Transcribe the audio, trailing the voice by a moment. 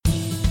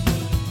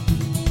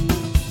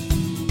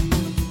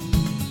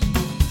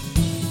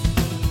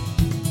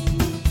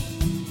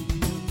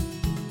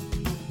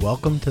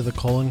Welcome to the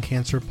Colon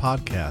Cancer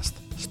Podcast,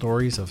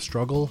 stories of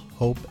struggle,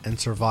 hope, and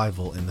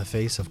survival in the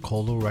face of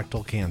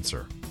colorectal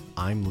cancer.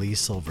 I'm Lee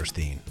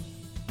Silverstein.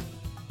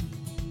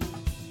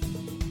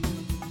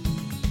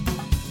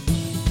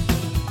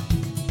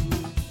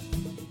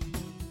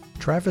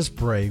 Travis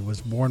Bray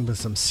was born with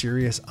some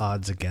serious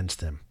odds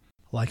against him.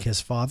 Like his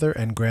father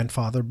and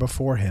grandfather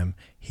before him,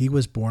 he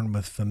was born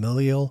with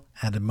familial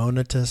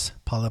adenomatous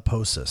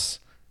polyposis,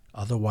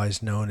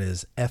 otherwise known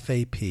as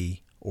FAP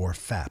or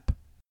FAP.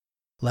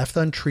 Left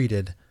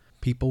untreated,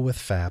 people with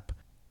FAP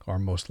are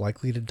most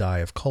likely to die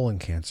of colon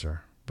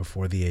cancer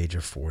before the age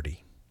of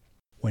 40.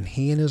 When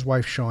he and his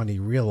wife Shawnee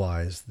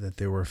realized that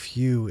there were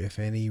few, if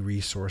any,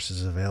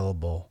 resources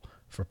available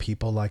for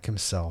people like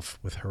himself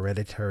with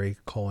hereditary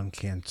colon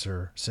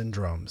cancer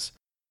syndromes,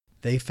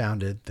 they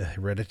founded the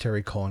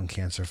Hereditary Colon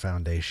Cancer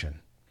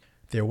Foundation.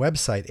 Their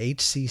website,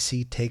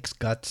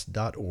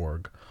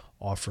 hcctakesguts.org,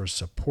 offers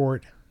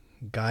support,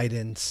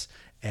 guidance,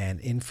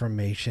 and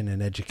information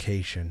and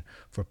education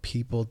for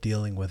people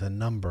dealing with a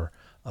number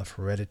of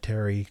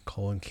hereditary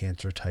colon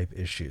cancer type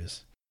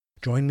issues.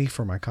 Join me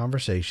for my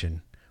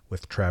conversation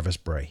with Travis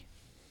Bray.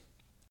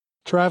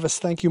 Travis,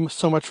 thank you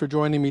so much for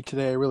joining me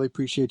today. I really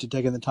appreciate you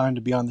taking the time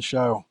to be on the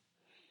show.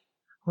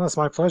 Well, it's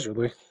my pleasure,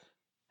 Lee.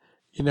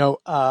 You know,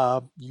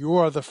 you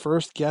are the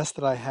first guest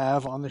that I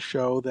have on the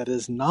show that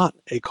is not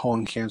a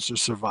colon cancer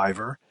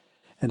survivor.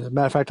 And as a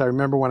matter of fact, I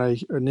remember when I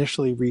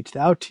initially reached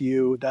out to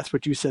you, that's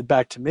what you said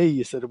back to me.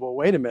 You said, well,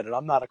 wait a minute,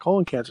 I'm not a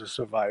colon cancer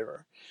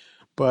survivor.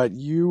 But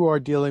you are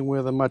dealing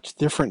with a much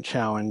different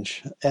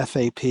challenge,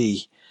 FAP.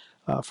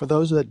 For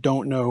those that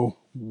don't know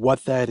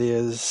what that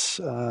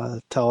is,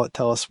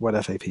 tell us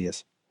what FAP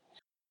is.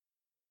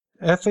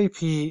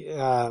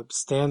 FAP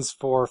stands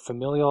for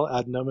familial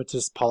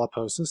adenomatous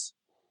polyposis.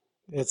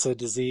 It's a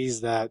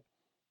disease that,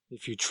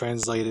 if you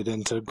translate it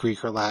into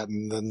Greek or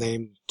Latin, the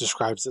name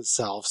describes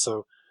itself.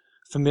 So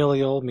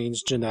familial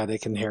means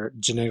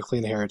genetically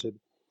inherited.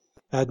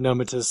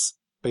 Adenomatous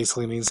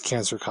basically means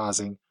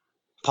cancer-causing.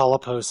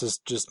 Polyposis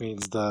just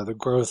means the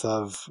growth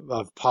of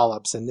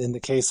polyps. And in the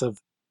case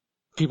of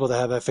people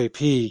that have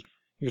FAP,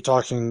 you're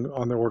talking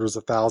on the orders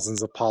of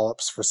thousands of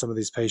polyps for some of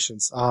these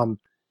patients.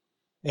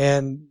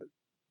 And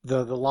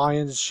the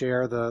lion's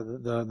share,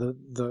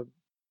 the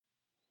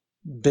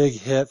big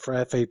hit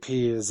for FAP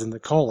is in the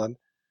colon.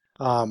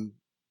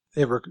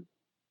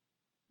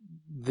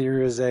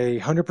 There is a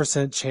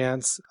 100%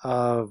 chance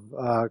of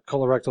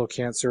colorectal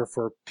cancer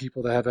for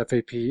people that have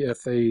FAP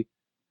if they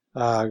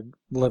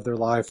live their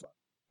life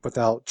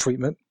without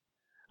treatment.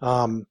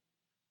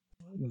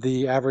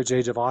 The average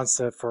age of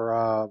onset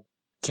for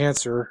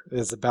cancer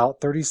is about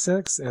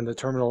 36, and the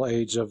terminal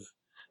age of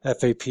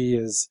FAP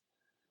is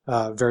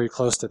very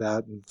close to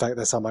that. In fact,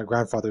 that's how my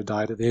grandfather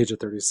died at the age of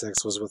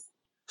 36, was with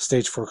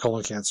stage 4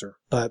 colon cancer.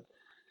 But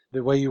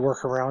the way you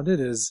work around it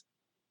is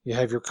you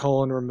have your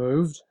colon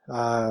removed.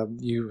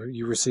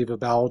 You receive a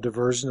bowel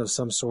diversion of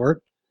some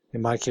sort.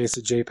 In my case,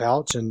 a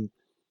J-pouch. And,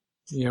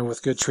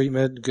 with good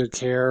treatment, good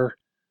care,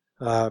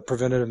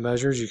 preventative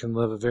measures, you can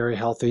live a very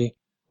healthy,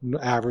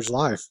 average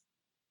life.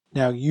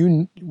 Now,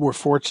 you were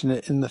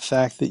fortunate in the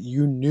fact that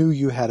you knew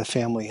you had a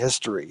family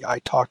history. I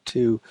talked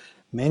to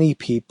many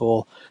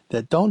people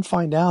that don't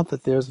find out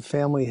that there's a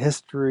family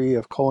history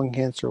of colon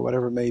cancer or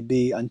whatever it may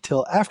be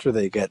until after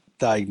they get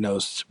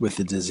diagnosed with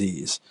the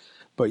disease.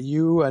 But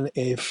you, and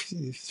if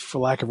for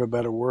lack of a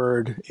better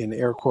word, in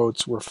air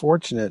quotes, were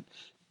fortunate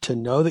to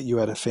know that you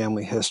had a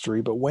family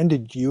history. But when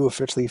did you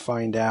officially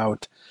find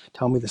out?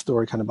 Tell me the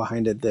story kind of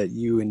behind it, that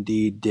you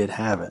indeed did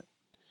have it.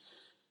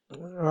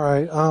 All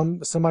right.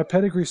 So my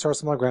pedigree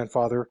starts with my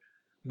grandfather.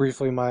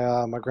 Briefly,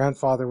 my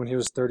grandfather, when he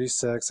was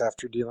 36,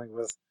 after dealing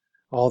with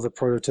all the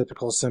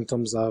prototypical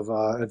symptoms of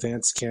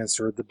advanced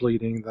cancer, the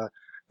bleeding,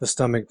 the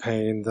stomach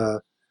pain,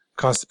 the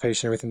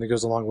constipation, everything that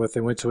goes along with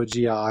it, went to a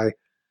GI.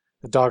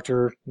 The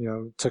doctor,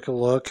 took a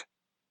look,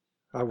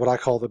 what I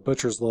call the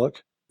butcher's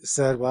look,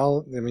 said,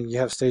 well, you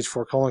have stage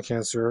 4 colon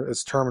cancer.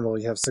 It's terminal.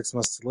 You have 6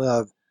 months to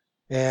live.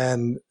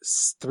 And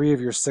 3 of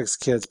your 6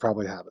 kids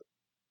probably have it.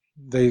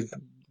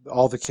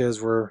 All the kids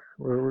that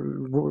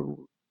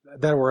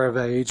were of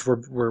age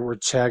were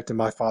checked, and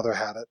my father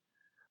had it.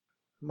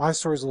 My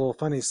story's a little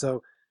funny.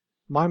 So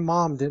my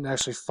mom didn't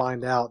actually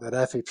find out that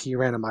FAP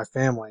ran in my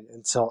family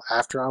until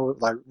after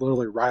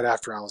literally right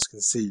after I was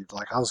conceived.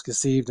 I was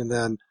conceived, and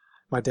then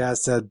my dad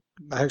said,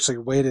 I actually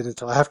waited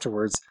until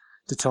afterwards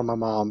to tell my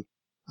mom,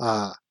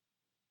 by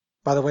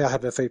the way, I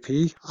have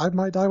FAP. I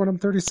might die when I'm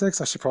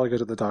 36. I should probably go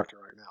to the doctor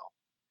right now.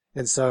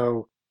 And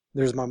so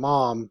there's my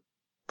mom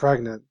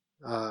pregnant,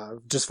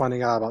 just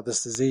finding out about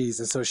this disease.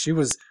 And so she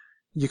was,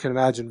 you can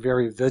imagine,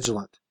 very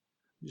vigilant.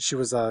 She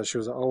was an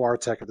OR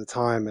tech at the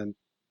time, and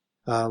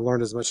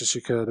learned as much as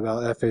she could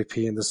about FAP,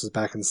 and this was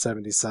back in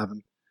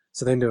 1977.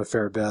 So they knew a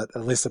fair bit,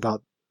 at least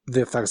about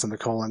the effects on the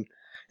colon.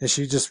 And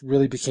she just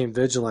really became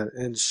vigilant.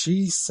 And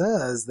she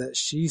says that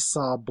she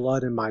saw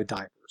blood in my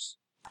diapers.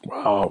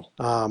 Wow.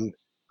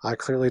 I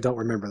clearly don't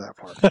remember that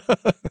part.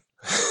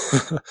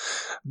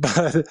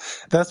 But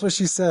that's what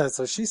she said.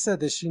 So she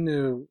said that she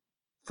knew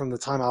from the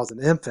time I was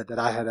an infant that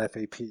I had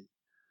FAP.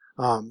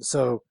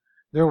 So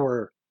there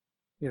were,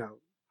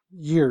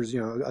 years,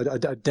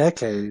 a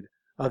decade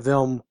of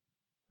them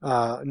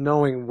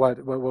knowing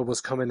what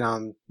was coming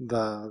down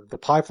the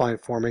pipeline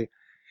for me.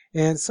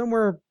 And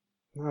somewhere,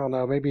 I don't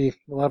know, maybe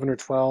 11 or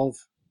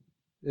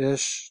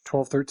 12-ish,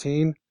 12,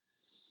 13,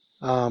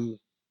 that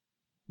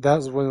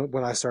was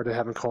when I started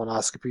having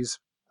colonoscopies.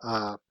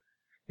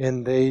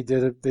 And they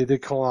did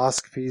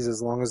colonoscopies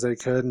as long as they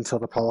could until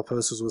the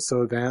polyposis was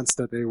so advanced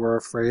that they were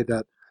afraid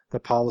that the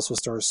polyps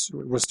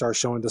would start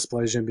showing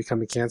dysplasia and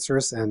becoming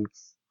cancerous. And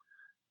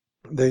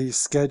they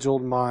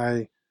scheduled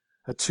a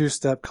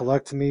 2-step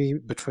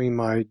colectomy between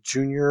my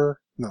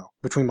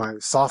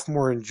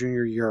sophomore and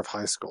junior year of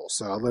high school.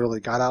 So I literally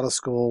got out of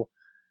school,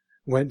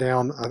 went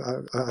down.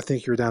 I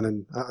think you were down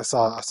in. I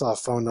saw a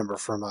phone number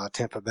from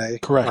Tampa Bay.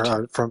 Correct.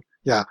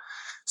 Yeah.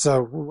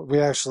 So we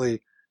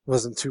actually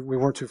we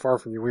weren't too far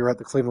from you. We were at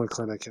the Cleveland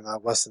Clinic in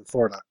Weston,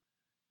 Florida,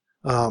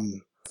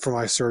 for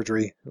my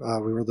surgery.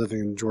 We were living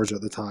in Georgia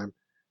at the time.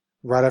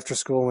 Right after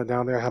school, I went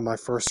down there, had my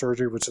first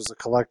surgery, which was a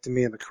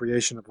colectomy and the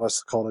creation of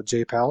what's called a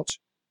J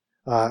pouch.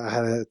 I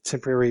had a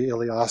temporary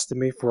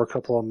ileostomy for a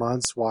couple of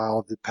months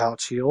while the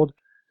pouch healed.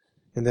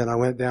 And then I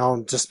went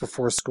down just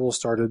before school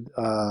started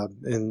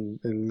in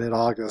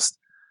mid-August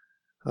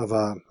of,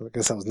 I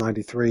guess that was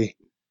 93,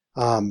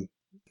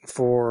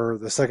 for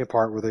the second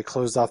part where they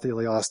closed off the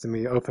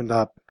ileostomy, opened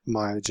up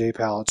my J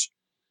pouch,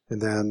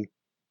 and then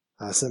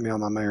sent me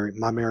on my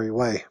merry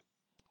way.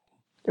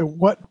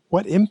 What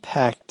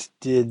impact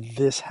did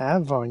this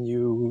have on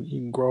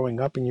you growing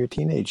up in your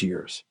teenage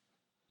years?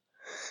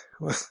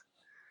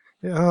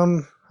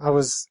 I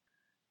was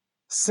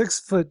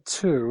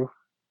 6'2",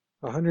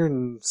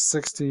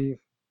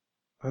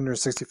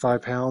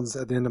 165 pounds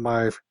at the end of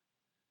my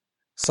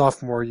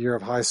sophomore year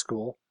of high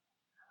school.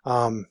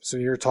 So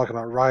you're talking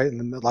about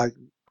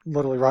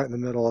literally right in the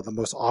middle of the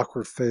most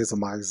awkward phase of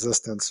my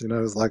existence. It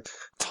was like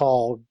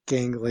tall,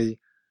 gangly,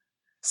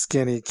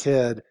 skinny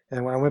kid.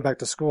 And when I went back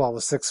to school, I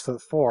was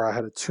 6'4". I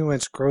had a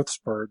 2-inch growth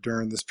spurt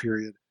during this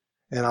period,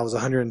 and I was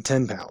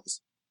 110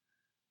 pounds.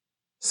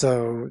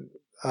 So,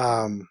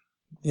 I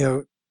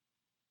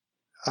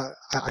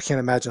can't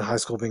imagine high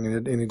school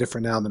being any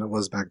different now than it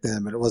was back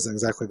then, but it wasn't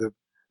exactly the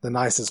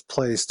nicest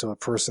place to a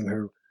person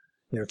who,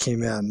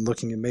 came in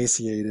looking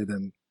emaciated.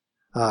 And,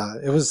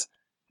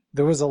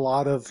 there was a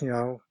lot of,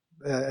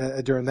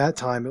 during that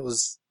time, it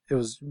was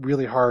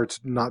really hard to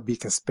not be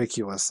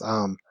conspicuous.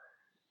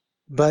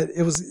 But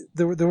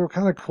there were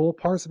kind of cool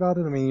parts about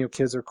it. I mean,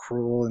 kids are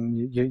cruel,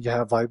 and you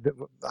have I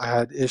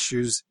had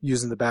issues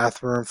using the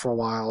bathroom for a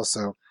while,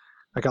 so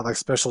I got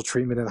special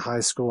treatment in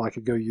high school. I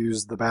could go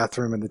use the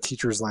bathroom in the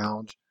teacher's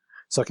lounge,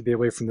 so I could be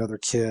away from the other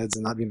kids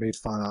and not be made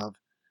fun of.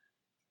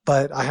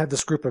 But I had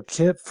this group of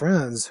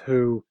friends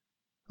who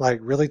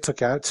really took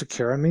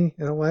care of me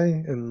in a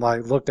way and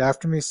looked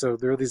after me. So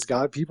there were these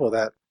people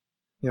that,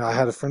 I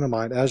had a friend of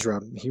mine,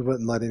 Ezra. He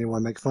wouldn't let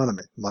anyone make fun of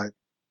me.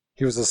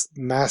 He was this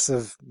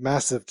massive,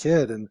 massive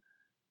kid, and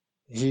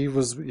he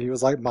was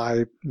like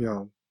my,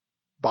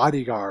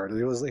 bodyguard.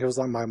 He was like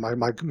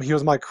he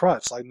was my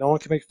crutch. No one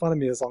could make fun of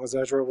me as long as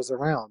Ezra was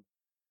around.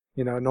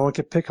 No one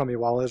could pick on me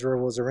while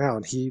Ezra was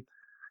around. He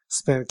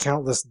spent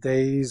countless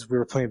days. We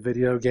were playing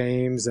video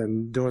games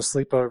and doing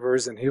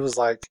sleepovers, and he was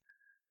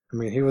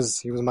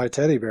he was my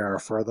teddy bear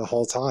for the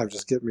whole time,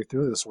 just getting me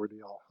through this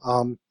ordeal.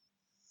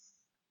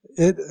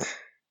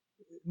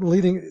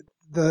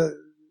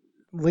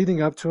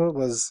 Leading up to it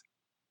was,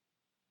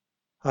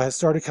 I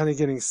started kind of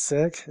getting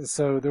sick, and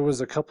so there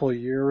was a couple of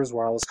years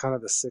where I was kind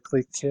of the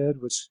sickly kid,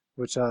 which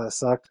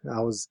sucked.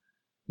 I was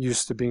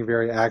used to being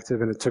very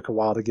active, and it took a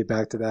while to get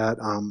back to that.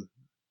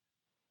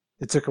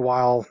 It took a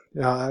while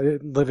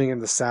living in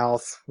the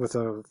South with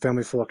a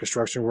family full of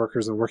construction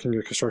workers and working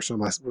in construction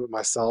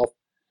myself.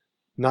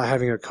 Not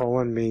having a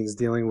colon means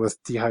dealing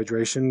with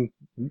dehydration,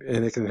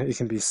 and it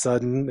can be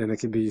sudden and it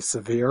can be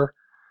severe.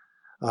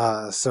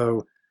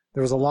 So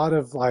there was a lot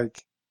of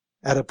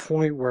at a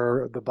point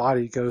where the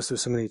body goes through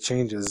so many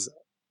changes,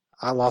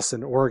 I lost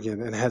an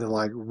organ and had to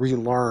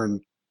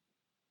relearn,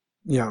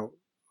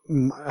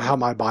 how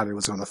my body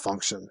was going to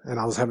function. And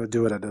I was having to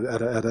do it at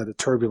a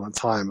turbulent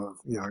time of,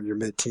 your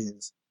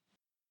mid-teens.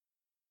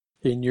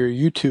 In your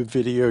YouTube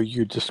video,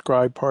 you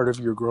describe part of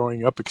your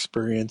growing up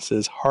experience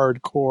as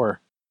hardcore.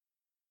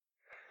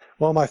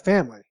 Well, my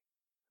family's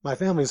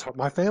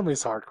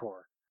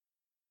hardcore.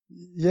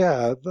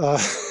 Yeah.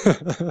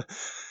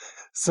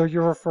 So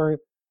you're referring,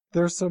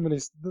 there's so many,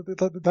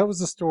 that was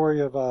the story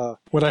of,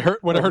 when I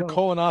heard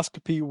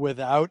colonoscopy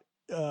without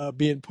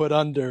being put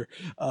under,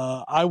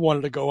 I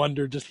wanted to go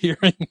under just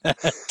hearing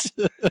that.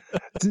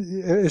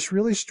 It's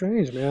really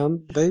strange,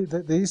 man. They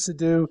used to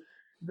do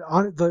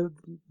on the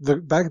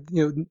back,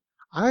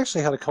 I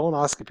actually had a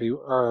colonoscopy,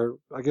 or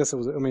I guess it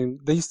was,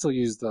 they still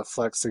use the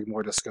flex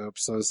sigmoidoscope.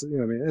 So it's,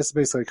 it's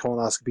basically a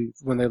colonoscopy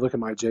when they look at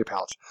my J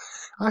pouch.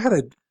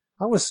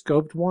 I was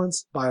scoped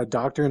once by a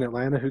doctor in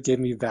Atlanta who gave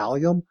me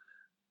Valium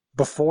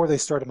before they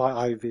started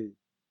my IV.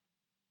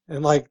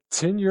 And like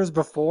 10 years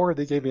before,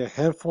 they gave me a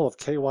handful of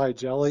KY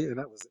jelly, and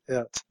that was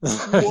it.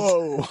 Like,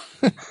 Whoa.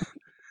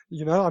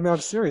 I mean,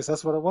 I'm serious.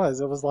 That's what it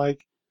was. It was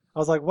like, I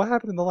was like, what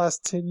happened in the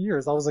last 10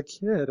 years? I was a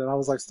kid and I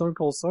was like stone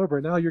cold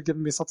sober. Now you're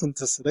giving me something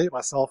to sedate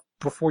myself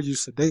before you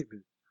sedate me.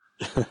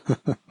 I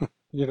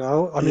mean,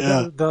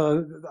 Yeah.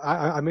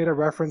 I made a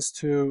reference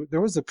to,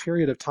 there was a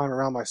period of time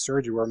around my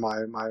surgery where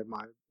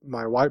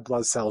my white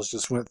blood cells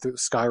just went through,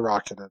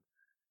 skyrocketed.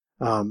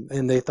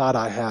 And they thought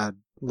I had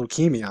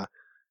leukemia.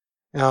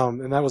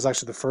 And that was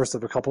actually the first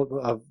of a couple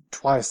of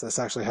twice that's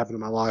actually happened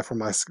in my life where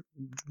my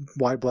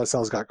white blood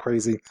cells got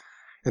crazy.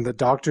 And the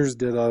doctors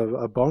did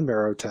a bone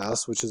marrow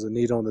test, which is a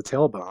needle in the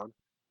tailbone.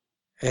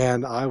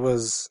 And I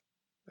was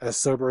as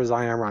sober as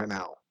I am right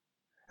now.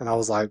 And I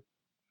was like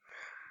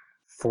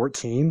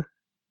 14.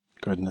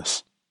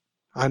 Goodness.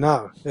 I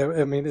know.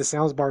 I mean, it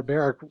sounds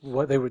barbaric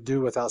what they would do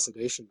without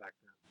sedation back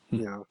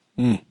then.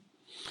 Mm.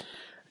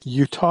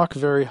 You talk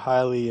very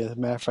highly. As a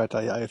matter of fact,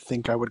 I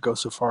think I would go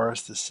so far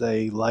as to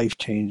say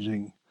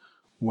life-changing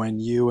when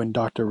you and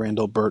Dr.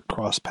 Randall Burt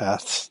crossed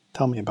paths.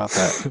 Tell me about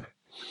that.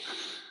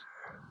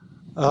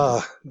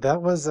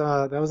 That was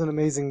an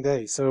amazing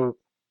day. So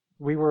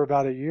we were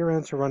about a year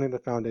into running the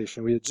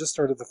foundation. We had just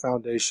started the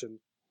foundation.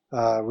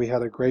 We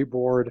had a great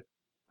board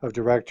of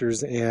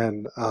directors,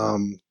 and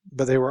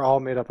but they were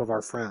all made up of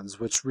our friends,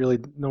 which really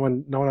no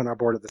one on our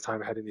board at the time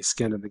had any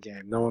skin in the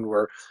game. No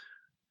one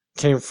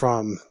came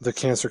from the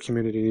cancer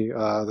community,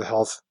 the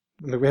health.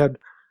 I mean, we had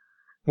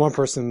one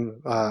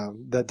person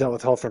that dealt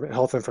with health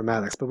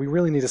informatics, but we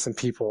really needed some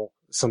people,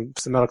 some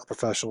medical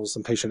professionals,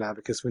 some patient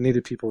advocates. We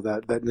needed people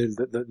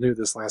that knew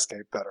this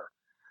landscape better.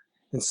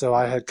 And so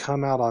I had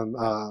come out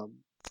on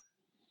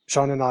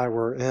Sean and I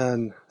were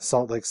in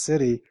Salt Lake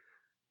City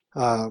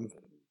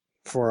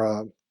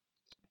for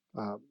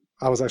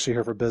I was actually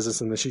here for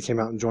business, and then she came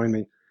out and joined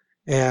me.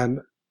 And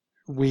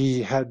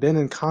we had been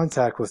in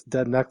contact with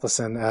Deb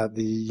Necklison at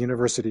the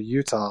University of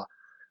Utah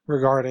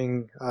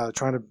regarding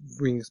trying to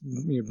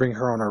bring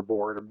her on our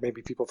board, or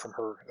maybe people from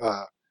her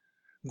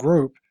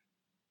group.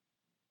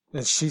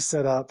 And she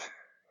set up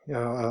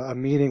a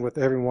meeting with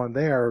everyone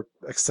there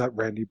except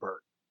Randy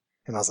Burt.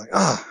 And I was like,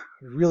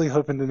 really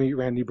hoping to meet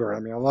Randy Burt. I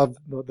mean, I love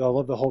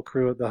the whole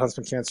crew at the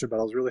Huntsman Cancer, but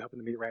I was really hoping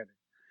to meet Randy.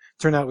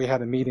 Turned out we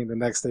had a meeting the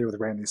next day with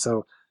Randy.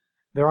 So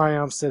there I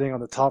am sitting on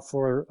the top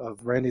floor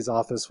of Randy's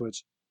office,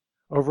 which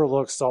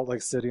overlooks Salt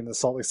Lake City and the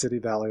Salt Lake City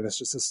Valley. And it's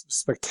just this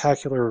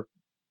spectacular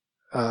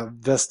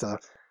vista.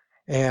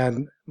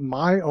 And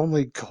my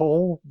only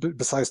goal,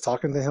 besides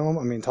talking to him,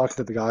 I mean, talking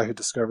to the guy who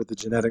discovered the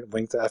genetic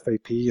link to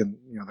FAP and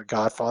the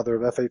godfather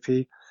of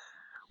FAP,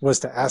 was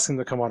to ask him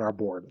to come on our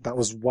board. That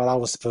was what I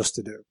was supposed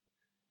to do.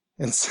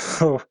 And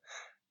so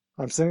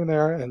I'm sitting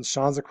there, and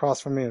Sean's across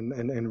from me,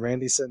 and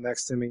Randy's sitting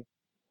next to me,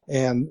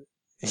 and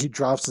he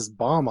drops this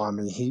bomb on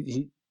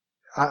me.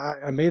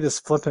 I made this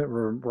flippant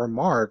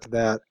remark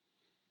that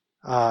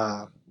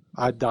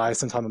I'd die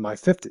sometime in my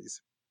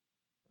 50s,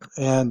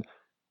 and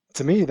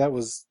to me that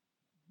was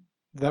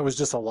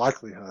just a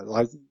likelihood.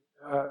 Like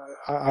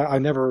I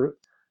don't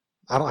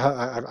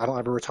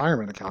have a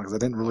retirement account because I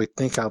didn't really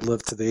think I'd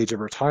live to the age of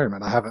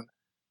retirement. I haven't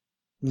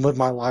lived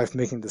my life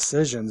making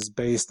decisions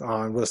based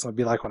on what it's going to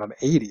be like when I'm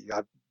 80.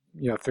 I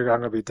figure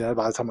I'm going to be dead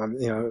by the time I'm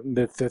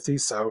mid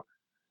 50s. So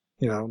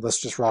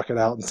let's just rock it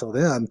out until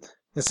then.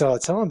 And so I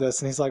tell him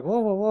this, and he's like, whoa,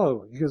 whoa,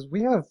 whoa. He goes,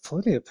 we have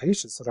plenty of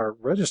patients in our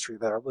registry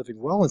that are living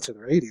well into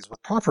their 80s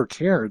with proper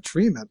care and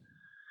treatment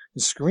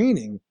and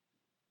screening.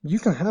 You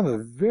can have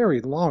a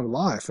very long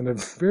life and a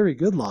very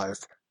good life.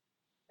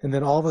 And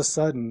then all of a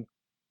sudden,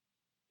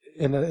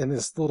 in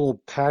this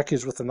little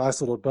package with a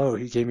nice little bow,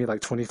 he gave me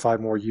like 25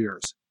 more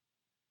years.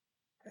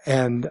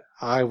 And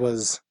I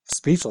was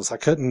speechless.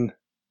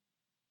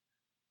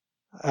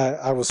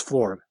 I was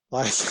floored.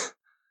 Like,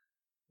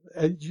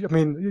 I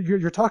mean,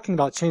 you're talking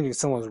about changing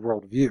someone's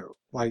worldview.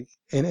 Like,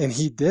 and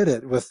he did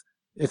it with,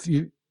 if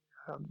you,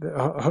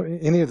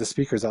 any of the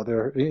speakers out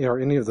there, or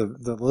any of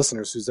the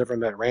listeners who's ever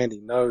met Randy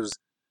knows,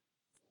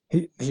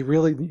 he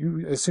really,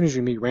 as soon as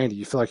you meet Randy,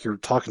 you feel like you're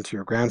talking to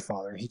your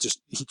grandfather. He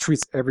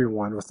treats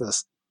everyone with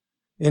this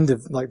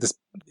this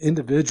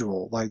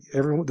individual, like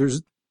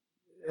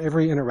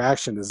every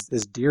interaction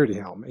is dear to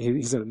him.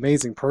 He's an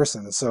amazing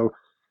person. And so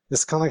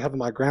it's kind of like having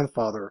my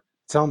grandfather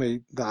tell me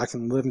that I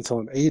can live until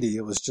I'm 80.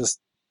 It was just,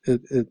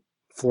 it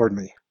floored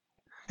me.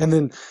 And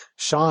then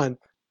Sean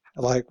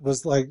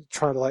was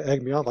trying to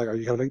egg me on, like, are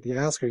you going to make the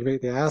ask? Are you going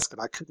to make the ask?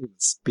 And I couldn't even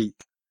speak.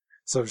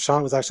 So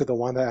Sean was actually the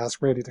one that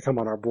asked Randy to come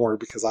on our board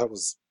because I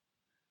was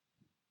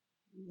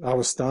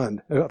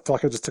stunned. I felt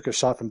like I just took a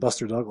shot from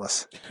Buster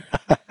Douglas.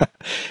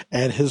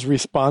 And his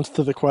response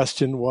to the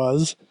question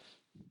was?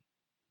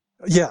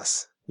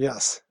 Yes.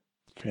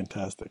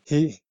 Fantastic.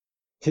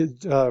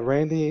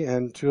 Randy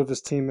and two of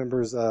his team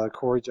members,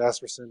 Corey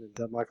Jasperson and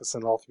Deb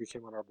Michelson, all three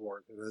came on our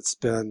board. And it's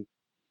been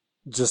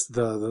just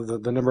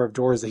the number of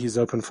doors that he's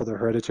opened for the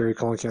Hereditary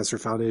Colon Cancer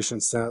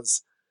Foundation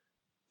since.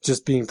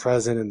 Just being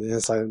present and the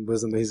insight and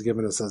wisdom that he's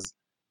given us has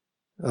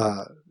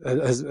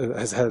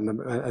had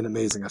an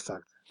amazing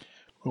effect.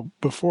 Well,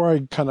 before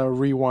I kind of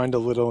rewind a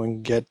little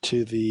and get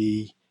to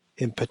the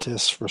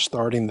impetus for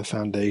starting the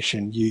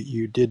foundation,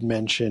 you did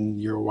mention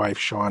your wife,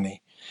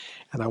 Shawnee,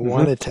 and I Hmm.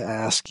 wanted to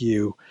ask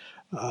you,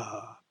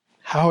 uh,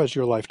 how has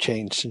your life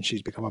changed since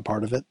she's become a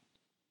part of it?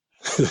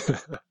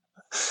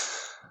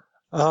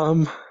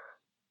 um,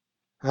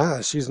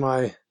 ah, she's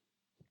my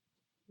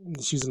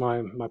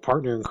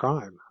partner in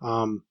crime.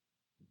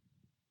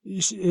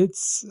 It's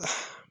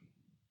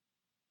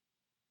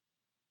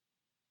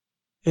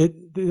it.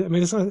 I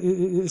mean,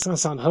 it's not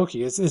sound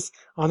hokey. It's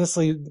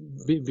honestly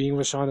being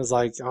with Sean is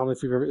like, I don't know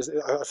if you've ever.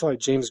 I feel like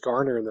James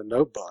Garner in The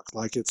Notebook.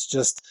 Like it's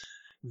just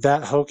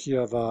that hokey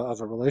of a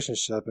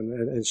relationship,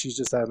 and she's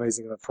just that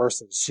amazing of a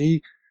person.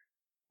 She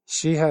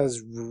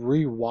has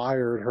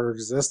rewired her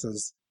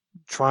existence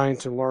trying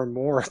to learn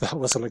more about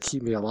what's going to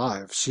keep me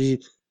alive.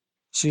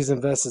 She's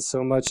invested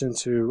so much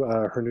into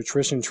her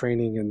nutrition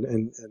training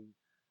and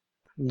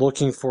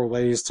looking for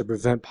ways to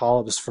prevent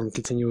polyps from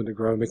continuing to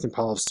grow, making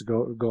polyps to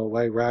go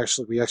away.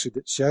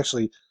 She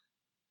actually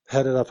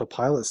headed up a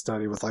pilot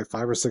study with like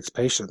 5 or 6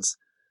 patients,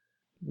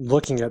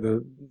 looking at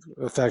the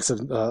effects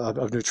of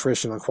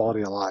nutrition on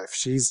quality of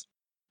life.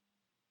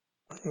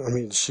 I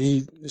mean,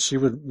 she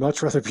would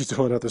much rather be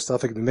doing other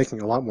stuff. They could be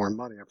making a lot more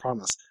money, I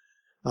promise.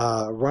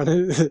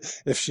 Running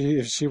if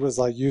she was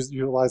like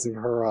utilizing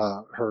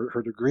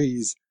her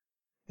degrees,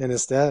 and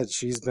instead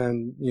she's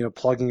been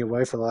plugging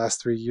away for the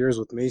last 3 years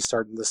with me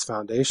starting this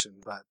foundation.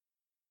 But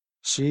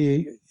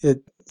she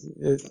it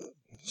it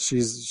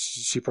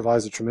she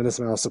provides a tremendous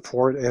amount of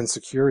support and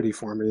security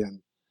for me,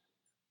 and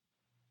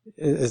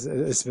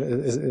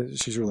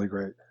she's really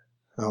great.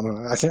 I don't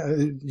know. I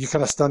can't. You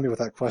kind of stunned me with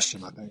that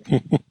question, I think.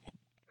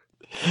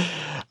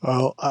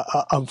 Well,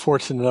 I'm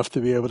fortunate enough to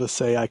be able to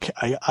say I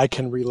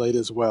can relate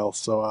as well.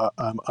 So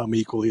I'm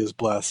equally as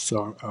blessed.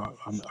 So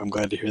I'm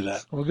glad to hear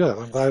that. Well, good.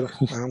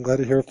 I'm glad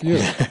to hear it from you.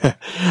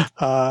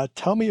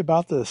 Tell me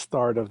about the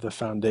start of the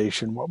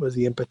foundation. What was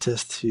the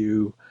impetus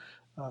to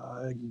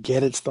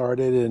get it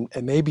started?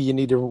 And maybe you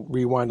need to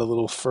rewind a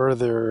little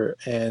further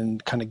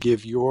and kind of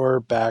give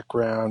your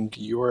background,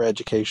 your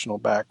educational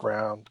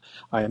background.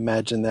 I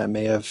imagine that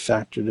may have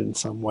factored in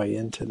some way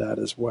into that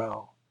as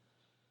well.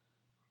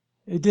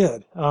 It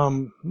did.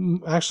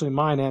 Actually,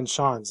 mine and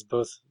Sean's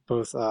both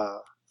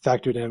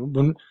factored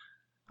in.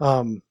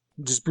 Um,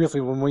 just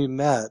briefly, when we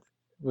met,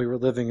 we were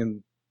living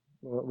in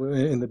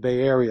the Bay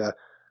Area,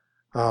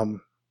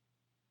 um,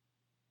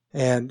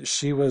 and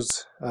she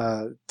was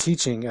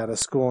teaching at a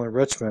school in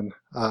Richmond,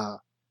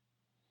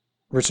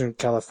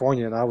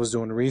 California, and I was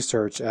doing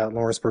research at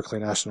Lawrence Berkeley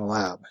National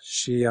Lab.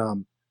 She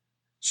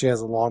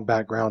has a long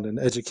background in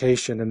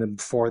education, and then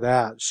before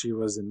that, she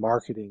was in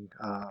marketing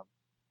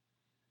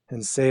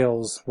and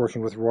sales,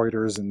 working with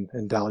Reuters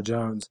and Dow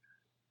Jones.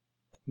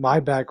 My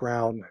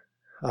background,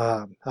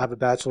 I have a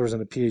bachelor's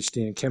and a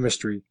PhD in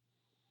chemistry.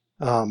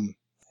 Um,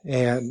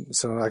 and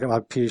so I got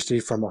my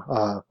PhD from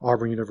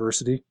Auburn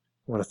University.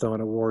 I want to throw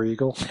in a War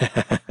Eagle.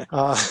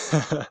 Uh,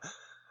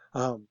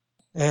 um,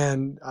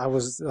 and I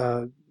was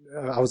a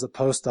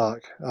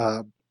postdoc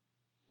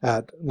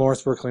at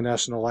Lawrence Berkeley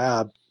National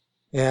Lab,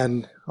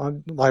 and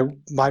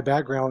my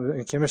background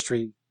in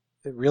chemistry,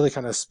 it really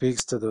kind of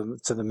speaks to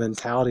the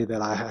mentality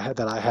that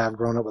I have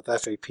grown up with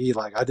FAP.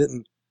 Like I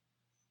didn't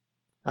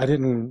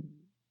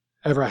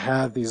ever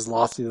have these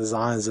lofty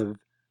designs of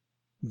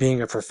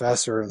being a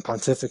professor and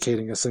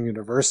pontificating at some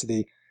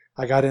university.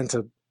 I got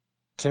into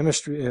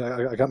chemistry.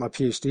 I got my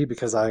PhD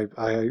because I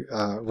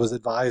was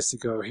advised to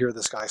go hear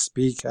this guy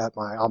speak at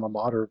my alma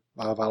mater,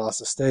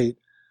 Valdosta State.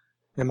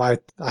 And I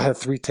had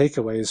 3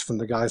 takeaways from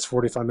the guy's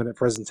 45-minute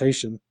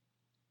presentation.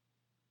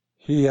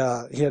 He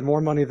had more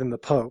money than the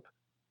Pope.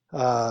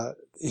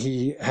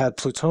 He had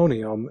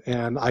plutonium,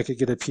 and I could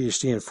get a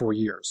PhD in 4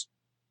 years.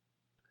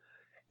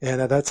 And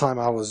at that time,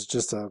 I was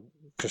just a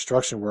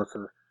construction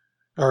worker.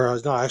 Or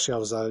no,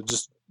 actually,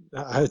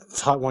 I had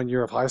taught 1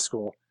 year of high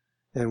school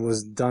and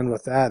was done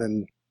with that.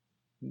 And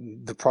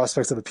the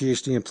prospects of a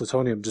PhD in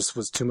plutonium just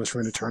was too much for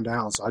me to turn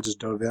down. So I just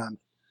dove in.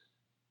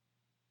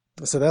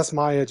 So that's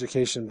my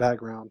education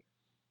background.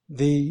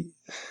 The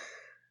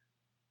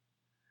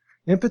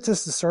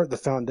impetus to start the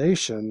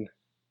foundation,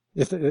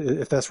 if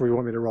that's where you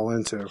want me to roll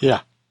into.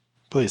 Yeah,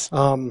 please.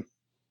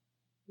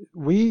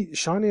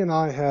 Shawnee and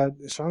I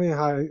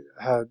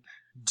had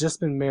just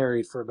been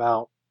married for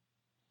about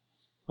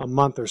a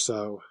month or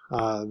so.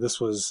 This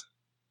was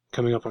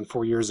coming up on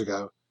 4 years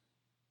ago.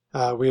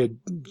 We had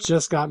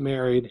just got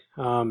married,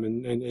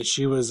 and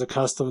she was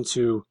accustomed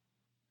to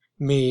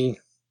me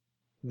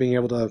being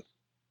able to,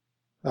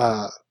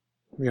 uh,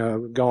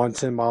 go on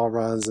 10-mile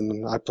runs,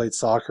 and I played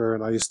soccer,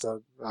 and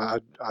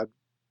I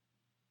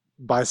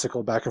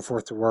bicycle back and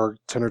forth to work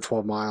 10 or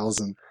 12 miles,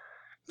 and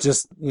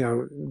just,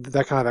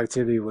 that kind of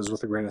activity was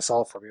with a grain of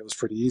salt for me. It was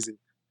pretty easy.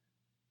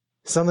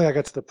 Suddenly I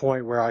got to the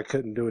point where I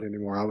couldn't do it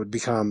anymore. I would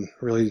become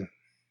really,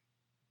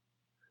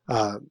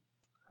 I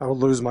would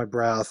lose my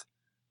breath.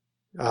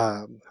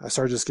 I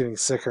started just getting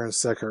sicker and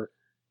sicker,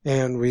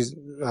 and we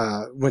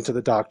went to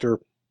the doctor.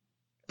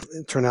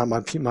 It turned out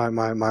my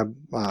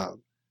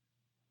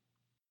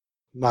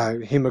my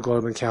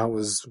hemoglobin count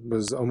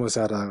was almost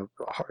at a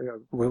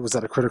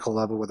critical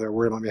level where they were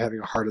worried about me having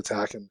a heart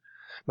attack, and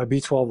my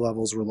B12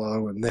 levels were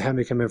low, and they had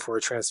me come in for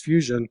a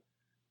transfusion.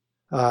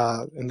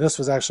 And this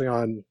was actually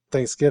on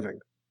Thanksgiving.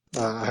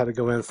 I had to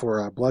go in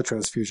for a blood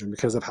transfusion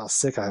because of how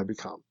sick I had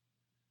become.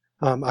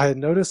 I had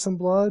noticed some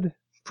blood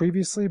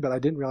previously, but I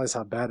didn't realize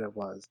how bad it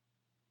was.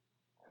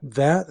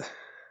 That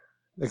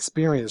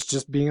experience,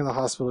 just being in the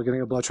hospital,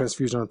 getting a blood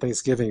transfusion on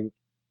Thanksgiving,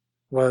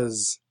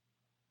 was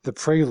the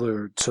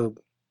prelude to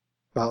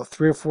about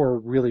 3 or 4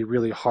 really,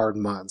 really hard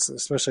months,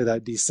 especially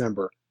that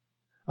December,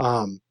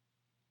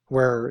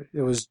 where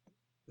it was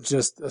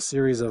just a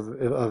series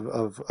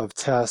of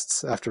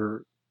tests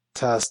after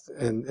test,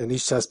 and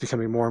each test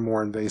becoming more and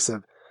more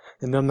invasive,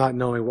 and them not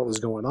knowing what was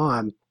going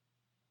on.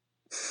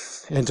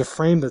 And to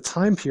frame the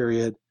time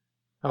period,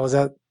 I was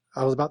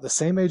about the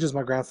same age as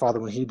my grandfather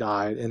when he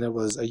died, and it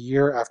was a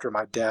year after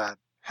my dad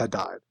had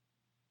died.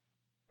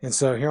 And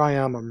so here I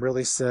am, I'm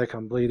really sick,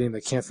 I'm bleeding,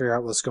 they can't figure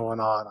out what's going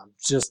on. I'm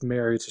just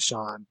married to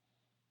Sean.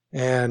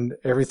 And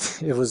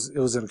everything, it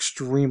was an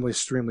extremely,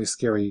 extremely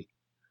scary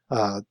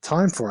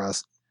time for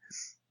us.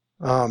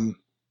 On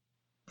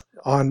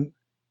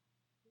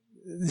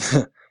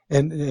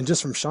and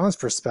just from Sean's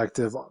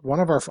perspective, on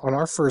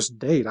our first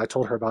date, I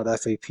told her about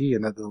FAP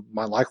and that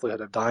my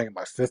likelihood of dying in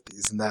my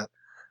 50s and that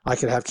I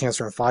could have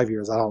cancer in 5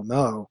 years. I don't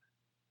know.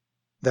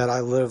 That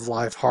I live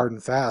life hard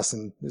and fast,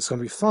 and it's going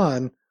to be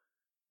fun,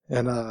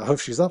 and I hope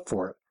she's up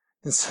for it.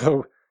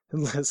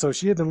 And so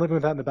she had been living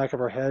with that in the back of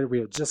her head.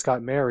 We had just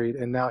got married,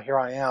 and now here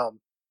I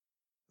am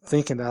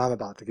thinking that I'm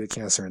about to get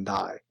cancer and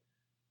die.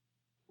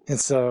 And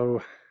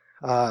so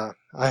I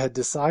had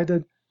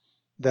decided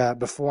that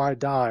before I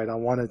died, I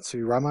wanted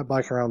to ride my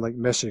bike around Lake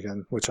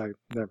Michigan, which I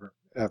never,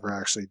 ever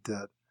actually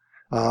did.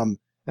 And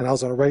I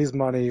was going to raise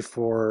money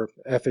for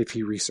FAP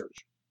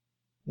research.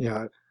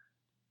 99%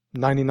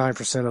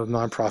 of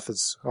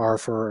nonprofits are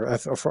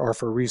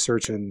for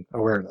research and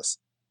awareness.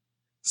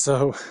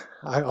 So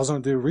I was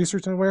going to do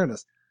research and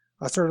awareness.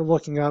 I started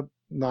looking up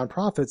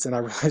nonprofits, and I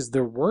realized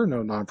there were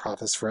no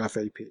nonprofits for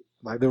FAP.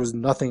 Like, there was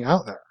nothing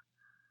out there.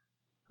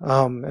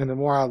 And the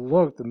more I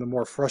looked and the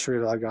more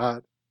frustrated I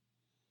got,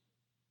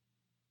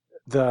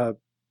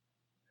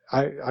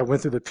 I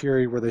went through the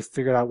period where they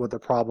figured out what the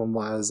problem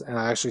was, and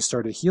I actually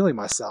started healing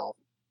myself.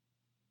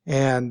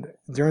 And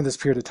during this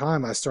period of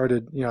time, I spent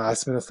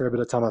a fair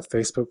bit of time on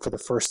Facebook for the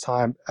first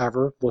time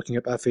ever looking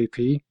up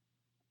FAP,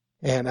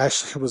 and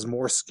actually was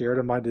more scared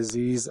of my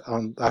disease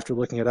after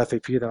looking at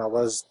FAP than I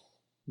was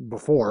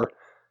before.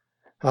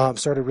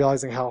 Started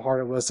realizing how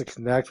hard it was to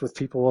connect with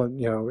people,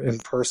 in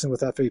person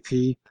with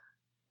FAP.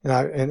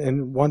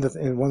 And one of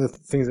the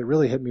things that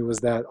really hit me was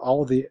that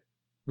all of the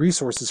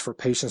resources for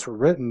patients were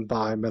written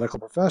by medical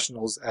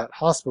professionals at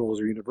hospitals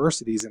or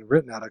universities and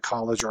written at a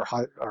college or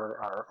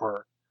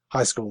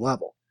high school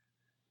level.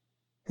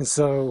 And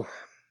so,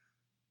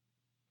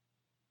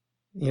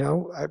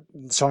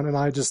 Sean and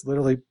I just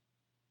literally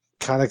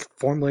kind of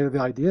formulated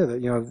the idea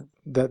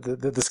that,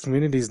 that this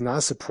community is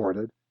not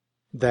supported,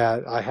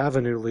 that I have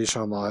a new lease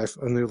on life,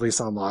 and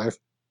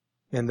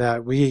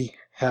that we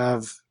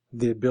have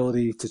the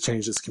ability to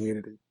change this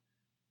community.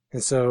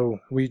 And so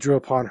we drew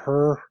upon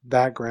her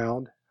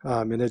background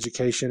in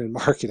education and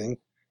marketing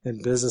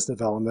and business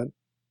development,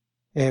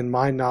 and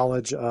my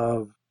knowledge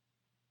of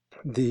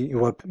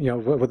what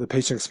the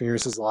patient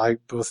experience is like,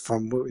 both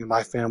from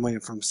my family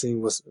and from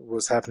seeing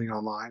what's happening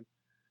online,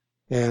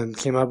 and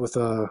came up with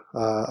a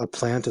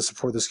plan to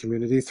support this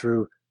community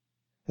through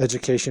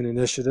education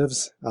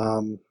initiatives,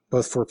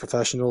 both for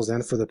professionals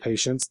and for the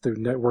patients, through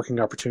networking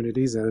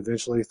opportunities, and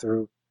eventually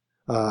through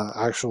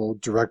actual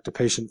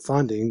direct-to-patient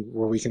funding,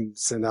 where we can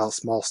send out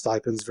small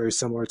stipends very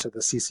similar to the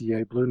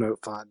CCA Blue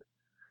Note Fund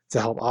to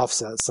help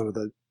offset some of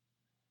the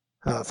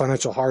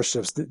financial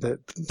hardships that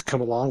come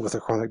along with a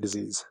chronic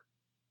disease.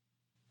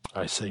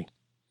 I see.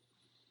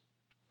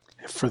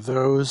 For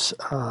those,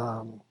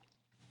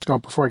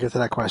 before I get to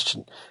that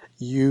question,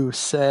 you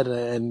said,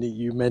 and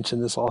you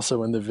mentioned this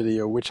also in the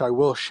video, which I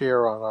will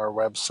share on our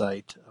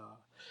website,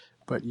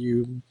 but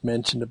you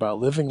mentioned about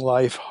living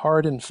life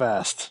hard and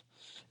fast.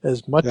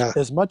 As much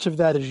of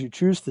that as you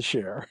choose to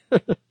share.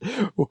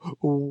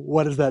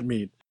 What does that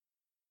mean?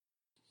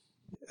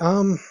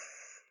 I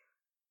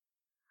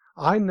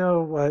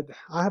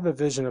have a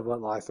vision of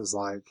what life is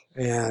like,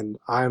 and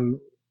I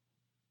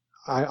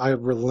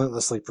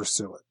relentlessly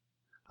pursue it.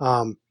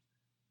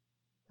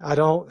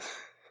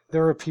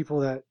 There are people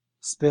that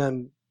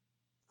spend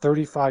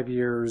 35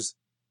 years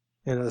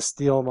in a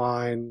steel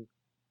mine,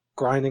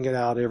 grinding it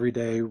out every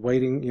day,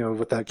 waiting,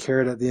 with that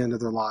carrot at the end of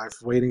their life,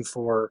 waiting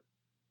for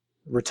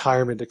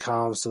retirement to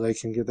come so they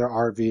can get their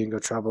RV and go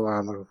travel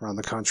around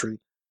the country.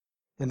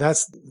 And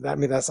that's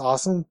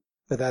awesome.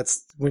 But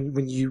that's when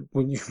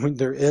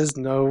there is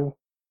no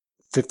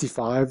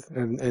 55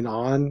 and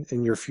on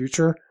in your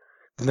future,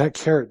 then that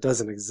carrot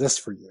doesn't exist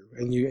for you.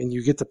 And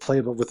you get to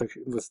play with a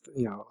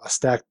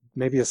stack,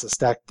 maybe it's a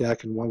stacked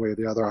deck in one way or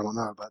the other, I don't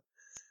know. But,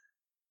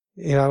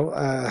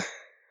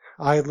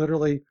 I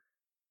literally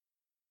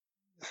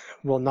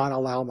will not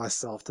allow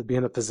myself to be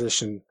in a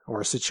position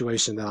or a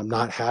situation that I'm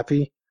not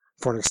happy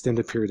for an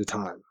extended period of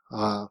time.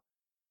 I,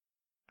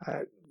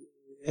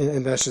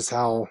 and that's just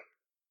how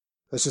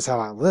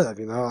I live.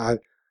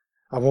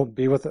 I won't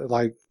be with,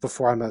 like,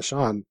 before I met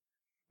Sean,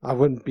 I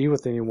wouldn't be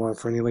with anyone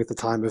for any length of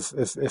time if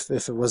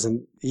it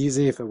wasn't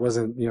easy, if it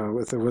wasn't,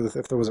 if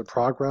there wasn't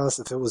progress,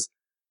 if it was,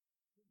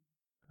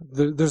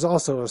 there's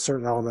also a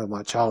certain element of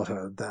my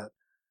childhood that,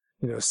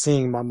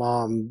 seeing my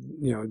mom,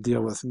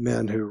 deal with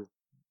men who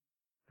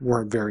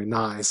weren't very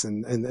nice,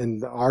 and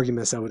the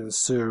arguments that would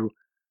ensue,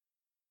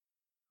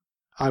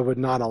 I would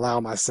not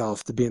allow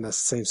myself to be in the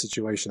same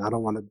situation. I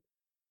don't want to,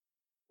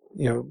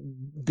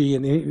 be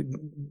in any,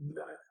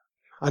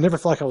 I never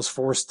felt like I was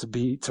forced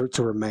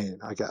to remain,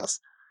 I guess.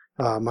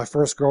 My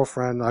first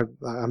girlfriend, I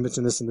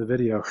mentioned this in the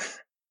video.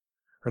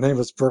 Her name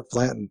was Brooke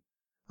Blanton.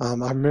 I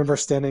remember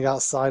standing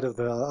outside of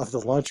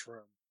the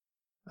lunchroom.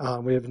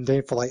 We had been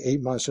dating for like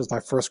 8 months. She was my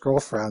first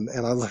girlfriend,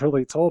 and I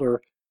literally told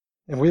her,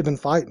 and we had been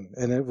fighting,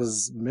 and it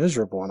was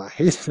miserable, and I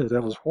hated it.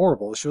 It was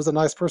horrible. She was a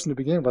nice person to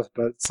begin with,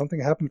 but something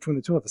happened between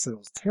the two of us, and it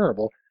was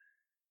terrible.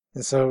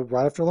 And so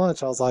right after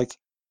lunch, I was like,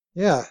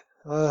 "Yeah,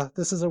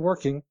 this isn't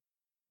working.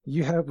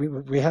 You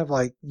have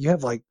like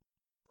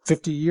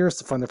 50 years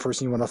to find the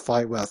person you want to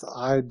fight with.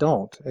 I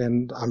don't,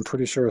 and I'm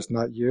pretty sure it's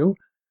not you.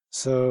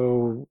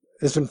 So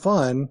it's been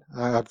fun.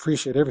 I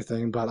appreciate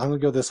everything, but I'm gonna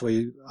go this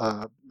way.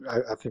 I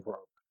think we're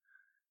over."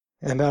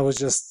 And that was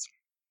just,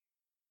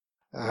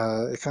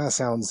 it kind of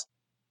sounds,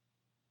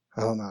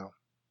 I don't know,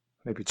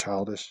 maybe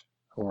childish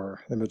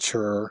or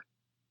immature,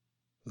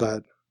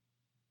 but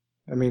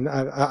I mean,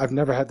 I've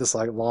never had this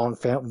like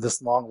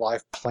this long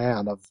life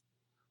plan of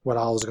what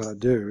I was going to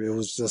do. It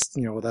was just,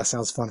 well, that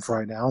sounds fun for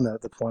right now. And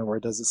at the point where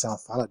it doesn't sound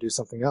fun, I do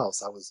something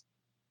else. I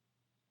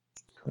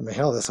mean,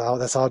 hell, that's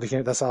how I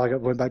became, that's how I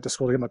went back to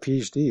school to get my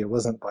PhD. It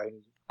wasn't by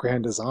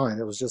grand design.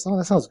 It was just, oh,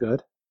 that sounds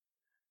good.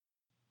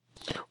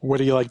 What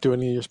do you like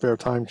doing in your spare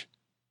time?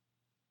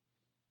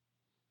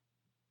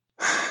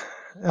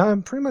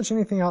 Pretty much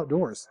anything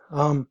outdoors.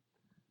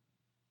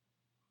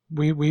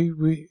 We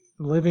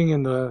living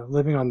in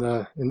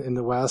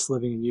the West,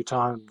 living in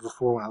Utah, and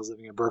before when I was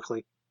living in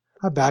Berkeley,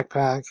 I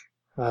backpack,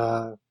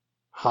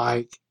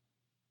 hike,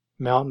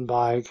 mountain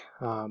bike.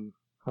 I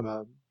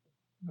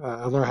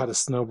learned how to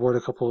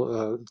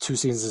snowboard 2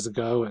 seasons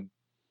ago, and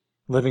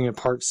living in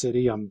Park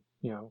City, I'm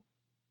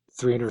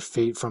 300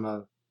 feet from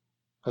a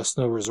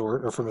snow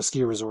resort, or from a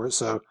ski resort,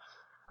 so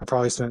I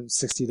probably spent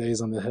 60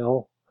 days on the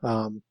hill.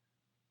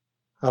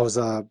 I was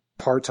a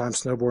part-time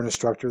snowboard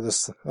instructor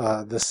this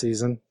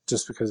season,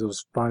 just because it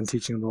was fun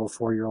teaching little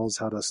 4-year-olds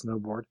how to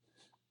snowboard.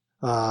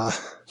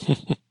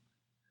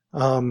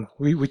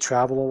 We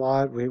travel a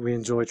lot. We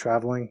enjoy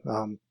traveling.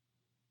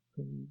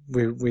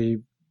 We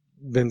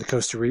been to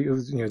Costa Rica.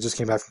 Just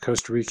came back from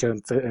Costa Rica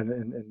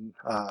in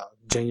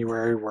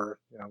January, where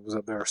I was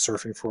up there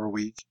surfing for a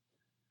week.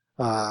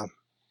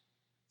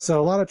 So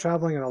a lot of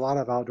traveling and a lot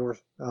of outdoor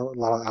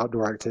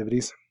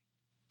activities.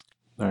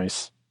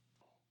 Nice.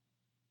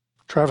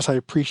 Travis, I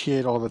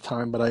appreciate all the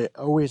time, but I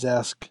always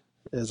ask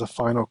as a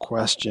final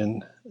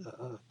question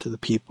to the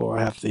people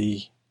I have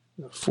the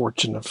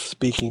fortune of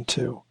speaking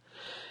to.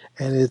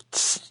 And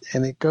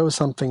it goes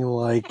something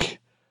like,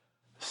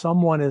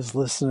 someone is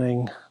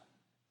listening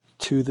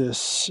to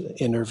this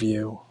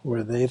interview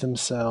where they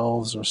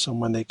themselves or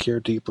someone they care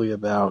deeply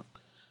about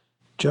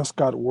just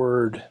got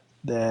word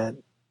that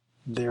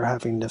they're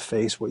having to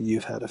face what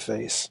you've had to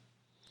face.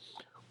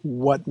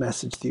 What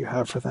message do you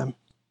have for them?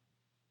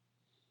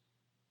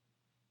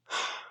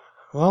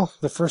 Well,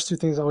 the first two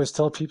things I always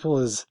tell people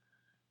is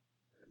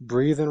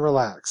breathe and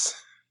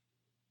relax.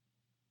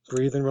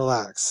 Breathe and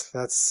relax.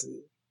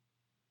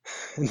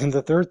 And then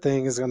the third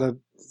thing it's gonna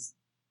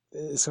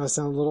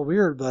sound a little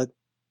weird, but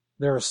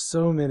there are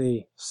so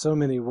many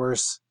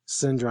worse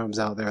syndromes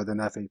out there than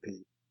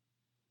FAP.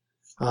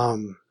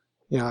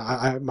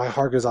 My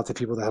heart goes out to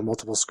people that have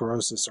multiple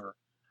sclerosis or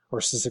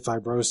cystic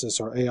fibrosis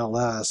or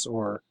ALS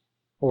or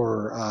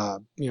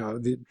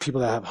the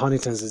people that have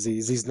Huntington's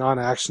disease, these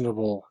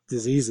non-actionable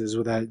diseases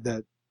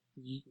that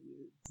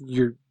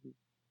your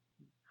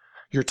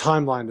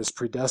timeline is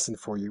predestined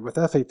for you. With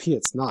FAP,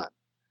 it's not.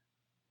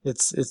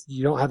 It's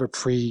you don't have a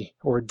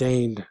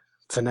preordained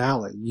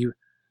finale. You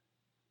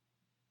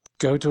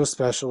go to a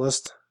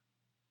specialist,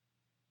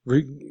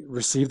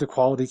 receive the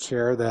quality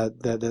care that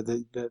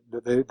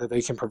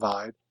they can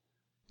provide.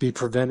 Be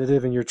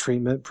preventative in your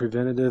treatment,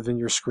 preventative in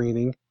your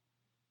screening.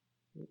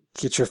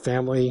 Get your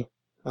family.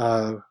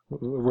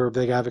 We're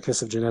big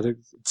advocates of genetic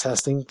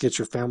testing. Get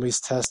your families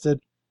tested,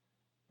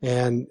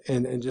 and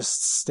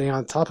just stay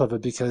on top of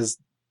it, because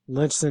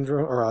Lynch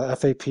syndrome or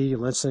FAP,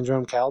 Lynch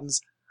syndrome,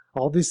 Cowden's,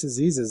 all these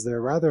diseases,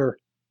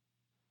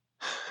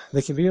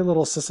 they can be a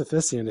little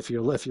Sisyphusian if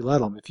you let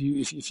them. If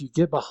you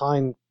get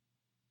behind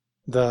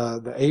the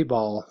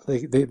 8-ball,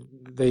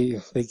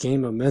 they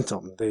gain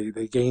momentum.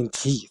 They gain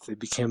teeth. They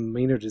become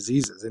meaner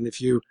diseases. And if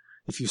you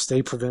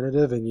stay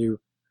preventative and you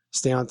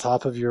stay on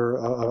top of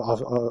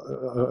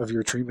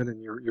your treatment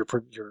and your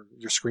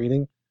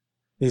screening,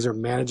 These are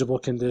manageable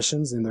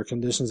conditions, and they're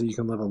conditions that you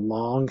can live a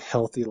long,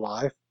 healthy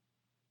life.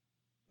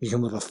 You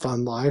can live a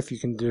fun life. You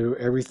can do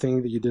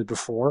everything that you did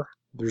before.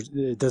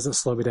 It doesn't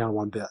slow me down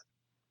one bit.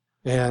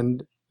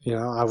 And,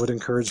 I would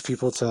encourage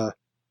people to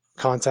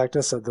contact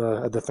us at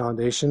the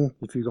foundation.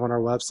 If you go on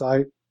our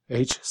website,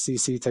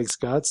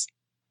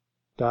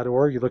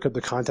 hcctakesguts.org, you look up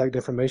the contact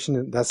information,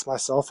 and that's my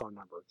cell phone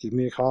number. Give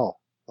me a call.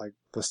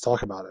 Let's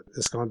talk about it.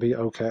 It's going to be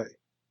okay.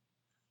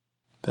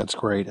 That's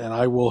great. And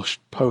I will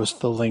post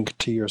the link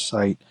to your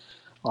site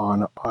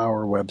on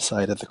our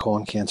website at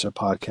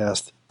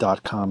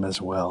thecoloncancerpodcast.com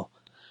as well.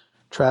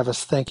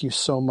 Travis, thank you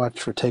so much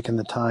for taking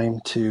the time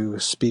to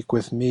speak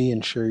with me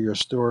and share your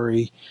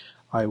story.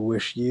 I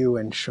wish you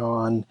and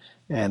Sean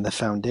and the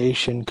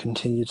foundation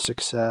continued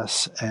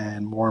success,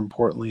 and more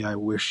importantly, I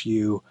wish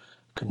you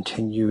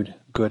continued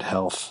good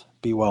health.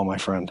 Be well, my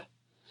friend.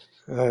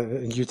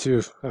 You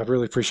too. I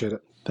really appreciate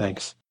it.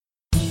 Thanks.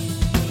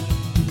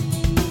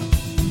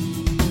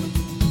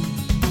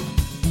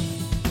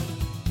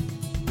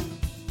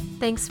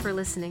 Thanks for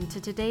listening to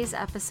today's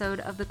episode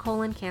of the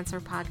Colon Cancer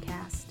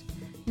Podcast.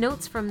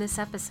 Notes from this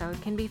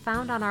episode can be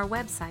found on our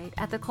website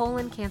at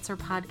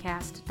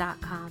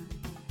thecoloncancerpodcast.com.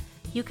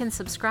 You can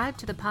subscribe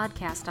to the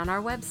podcast on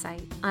our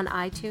website, on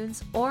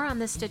iTunes, or on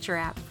the Stitcher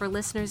app for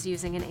listeners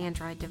using an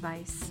Android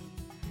device.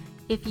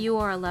 If you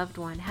or a loved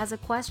one has a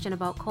question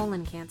about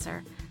colon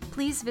cancer,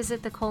 please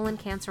visit the Colon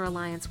Cancer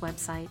Alliance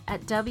website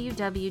at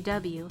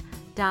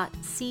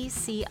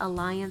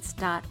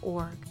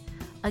www.ccalliance.org.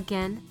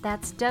 Again,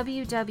 that's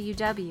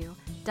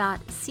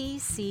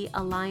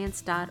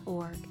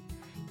www.ccalliance.org.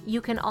 You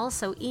can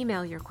also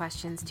email your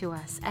questions to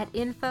us at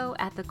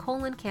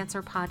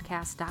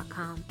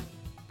info@thecoloncancerpodcast.com.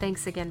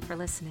 Thanks again for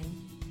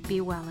listening. Be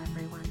well,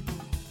 everyone.